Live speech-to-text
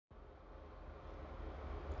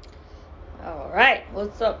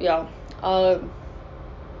What's up, y'all? I'm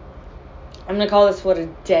gonna call this "What a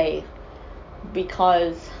Day"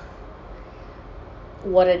 because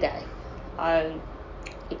what a day.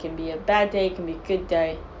 It can be a bad day, it can be a good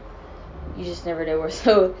day. You just never know where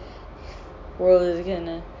the world is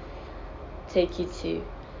gonna take you to.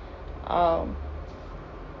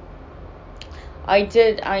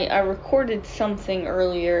 I recorded something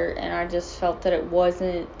earlier, and I just felt that it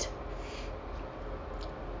wasn't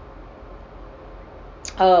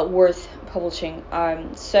worth publishing.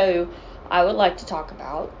 So I would like to talk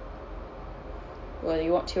about, whether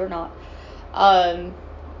you want to or not.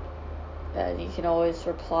 You can always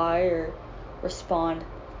reply or respond.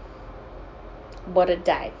 What a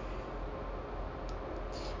day.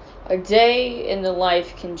 A day in the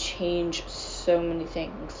life can change so many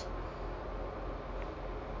things.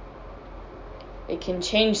 It can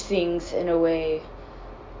change things in a way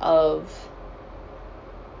of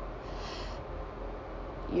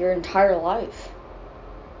your entire life.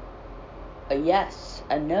 A yes,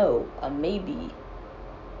 a no, a maybe.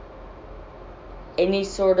 Any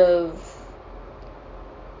sort of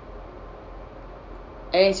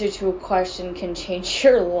answer to a question can change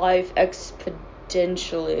your life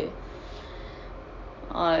exponentially.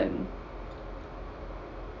 I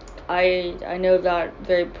know that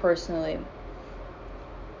very personally.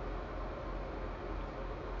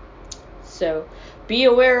 So be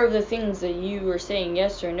aware of the things that you are saying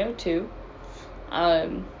yes or no to.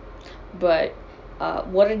 But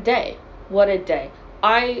what a day. What a day.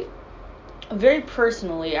 Very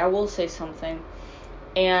personally, I will say something.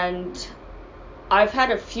 And I've had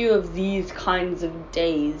a few of these kinds of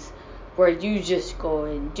days where you just go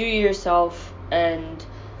and do yourself, and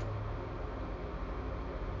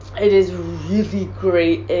it is really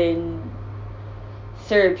great and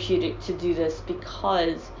therapeutic to do this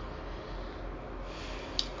because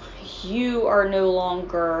you are no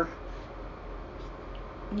longer,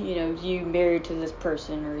 you married to this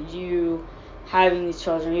person or you having these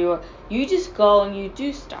children. You just go and you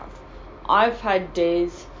do stuff. I've had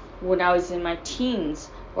days when I was in my teens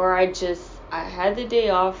where I had the day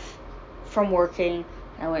off from working,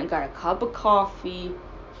 and I went and got a cup of coffee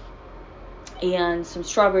and some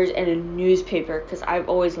strawberries and a newspaper, because I've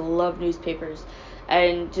always loved newspapers,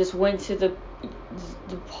 and just went to the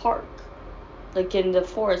park, like in the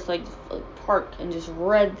forest, like park, and just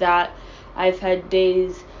read that. I've had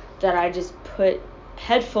days that I just put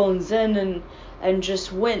headphones in and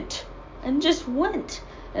just went and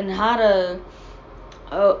had a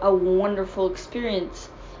wonderful experience.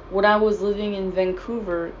 When I was living in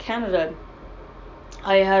Vancouver, Canada,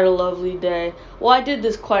 I had a lovely day. Well, I did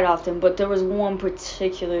this quite often, but there was one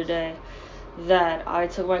particular day that I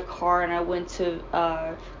took my car and I went to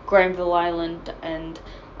Granville Island, and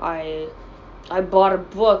I bought a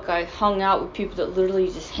book. I hung out with people that literally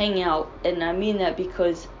just hang out, and I mean that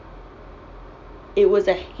because it was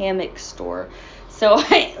a hammock store. So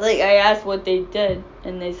I asked what they did,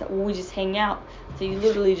 and they said, well, we just hang out. So you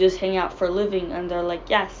literally just hang out for a living? And they're like,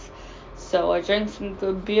 yes. So I drank some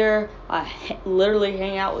good beer. I literally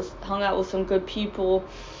hung out with some good people,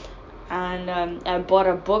 and I bought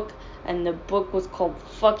a book, and the book was called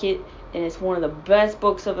Fuck It, and it's one of the best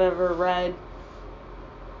books I've ever read.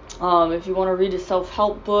 If you want to read a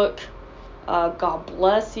self-help book, God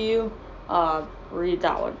bless you, read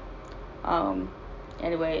that one.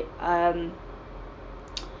 Anyway,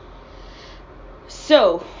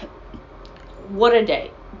 so what a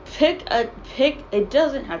day. Pick, it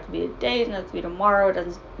doesn't have to be a day, it doesn't have to be tomorrow,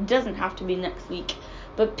 it doesn't have to be next week,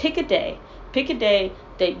 but pick a day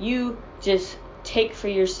that you just take for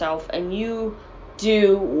yourself, and you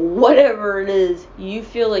do whatever it is you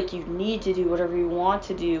feel like you need to do, whatever you want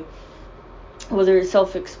to do, whether it's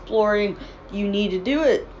self-exploring, you need to do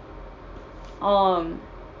it. All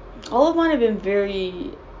of mine have been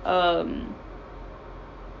very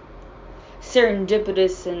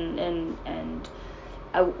serendipitous, and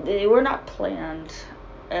they were not planned,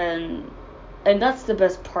 and that's the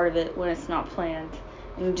best part of it, when it's not planned,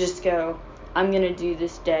 and you just go, I'm gonna do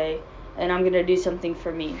this day, and I'm gonna do something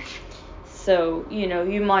for me. So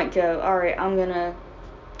you might go, all right, I'm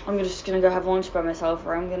just gonna go have lunch by myself,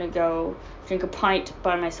 or I'm gonna go drink a pint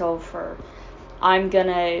by myself, or I'm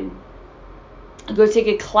gonna go take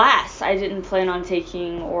a class I didn't plan on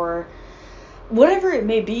taking, or whatever it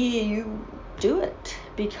may be. You do it,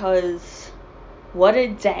 because what a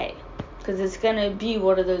day. Because it's gonna be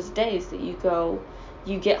one of those days that you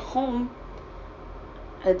get home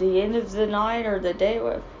at the end of the night or the day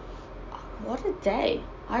with, what a day.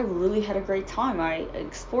 I really had a great time. I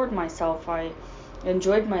explored myself. I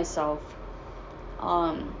enjoyed myself.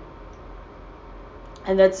 And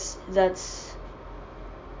that's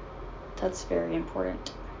That's very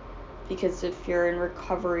important. Because if you're in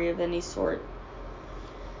recovery of any sort,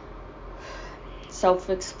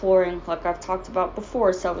 self-exploring, like I've talked about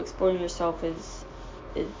before, self-exploring yourself is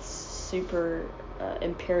super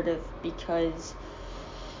imperative, because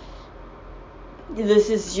this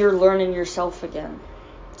is you're learning yourself again.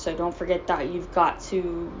 So don't forget that you've got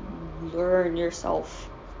to learn yourself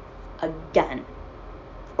again,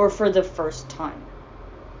 or for the first time.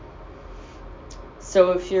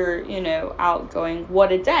 So if you're, out going,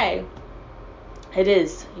 what a day it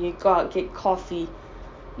is. You go out, get coffee,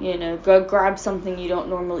 go grab something you don't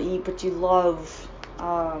normally eat but you love,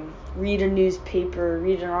 read a newspaper,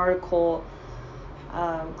 read an article,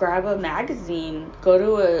 grab a magazine, go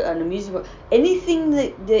to an amusement park, anything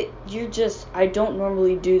that you're just, I don't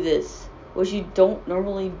normally do this, what you don't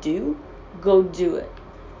normally do, go do it,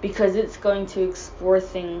 because it's going to explore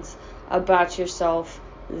things about yourself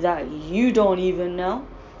that you don't even know.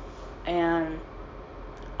 And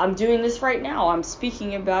I'm doing this right now. I'm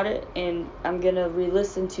speaking about it, and I'm gonna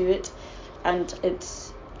re-listen to it, and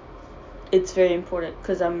it's very important,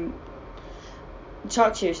 because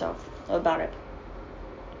talk to yourself about it.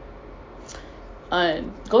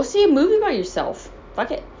 Go see a movie by yourself.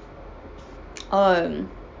 Fuck it. Go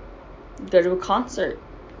to a concert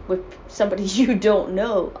with somebody you don't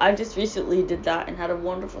know. I just recently did that and had a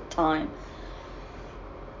wonderful time,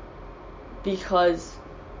 because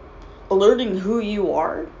learning who you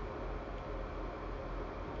are,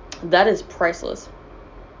 that is priceless.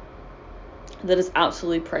 That is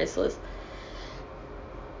absolutely priceless.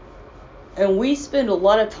 And we spend a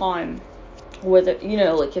lot of time with it,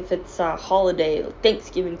 like if it's a holiday, like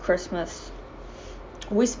Thanksgiving, Christmas,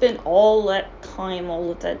 we spend all that time,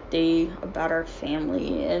 all of that day about our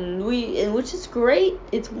family, and which is great,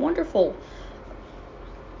 it's wonderful.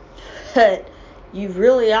 But you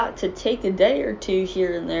really ought to take a day or two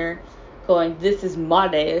here and there going, this is my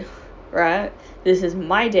day, right? This is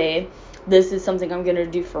my day. This is something I'm going to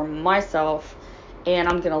do for myself, and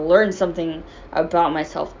I'm going to learn something about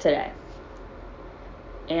myself today.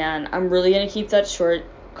 And I'm really going to keep that short,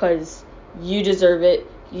 because you deserve it.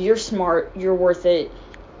 You're smart. You're worth it.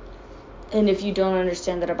 And if you don't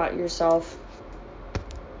understand that about yourself,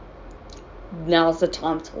 now's the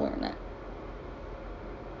time to learn it.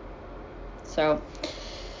 So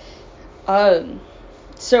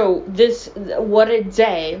this, what a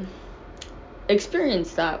day,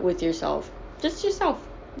 experience that with yourself. Just yourself.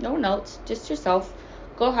 No one else. Just yourself.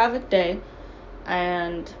 Go have a day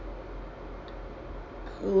and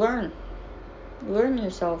learn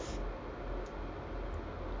yourself.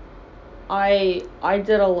 I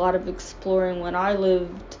did a lot of exploring when I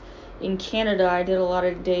lived in Canada. I did a lot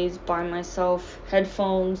of days by myself,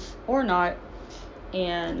 headphones or not,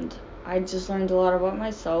 and I just learned a lot about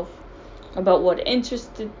myself, about what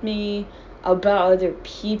interested me, about other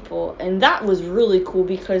people, and that was really cool,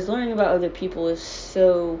 because learning about other people is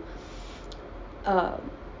so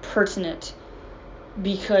pertinent,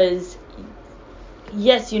 because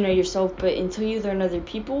yes, you know yourself, but until you learn other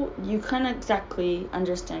people, you can't exactly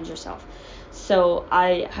understand yourself. So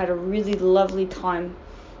I had a really lovely time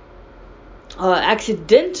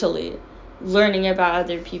accidentally learning about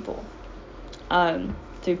other people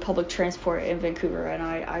through public transport in Vancouver, and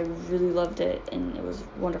I really loved it, and it was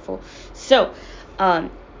wonderful. So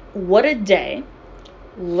what a day.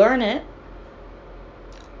 Learn it.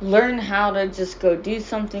 Learn how to just go do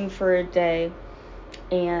something for a day,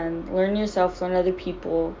 and learn yourself, learn other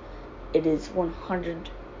people. It is 100%,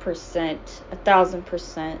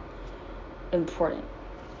 1,000% important.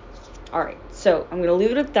 Alright, so I'm going to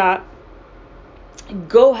leave it at that.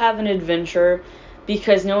 Go have an adventure,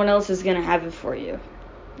 because no one else is going to have it for you.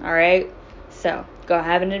 Alright? So, go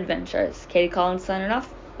have an adventure. It's Katie Collins signing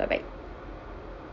off. Bye-bye.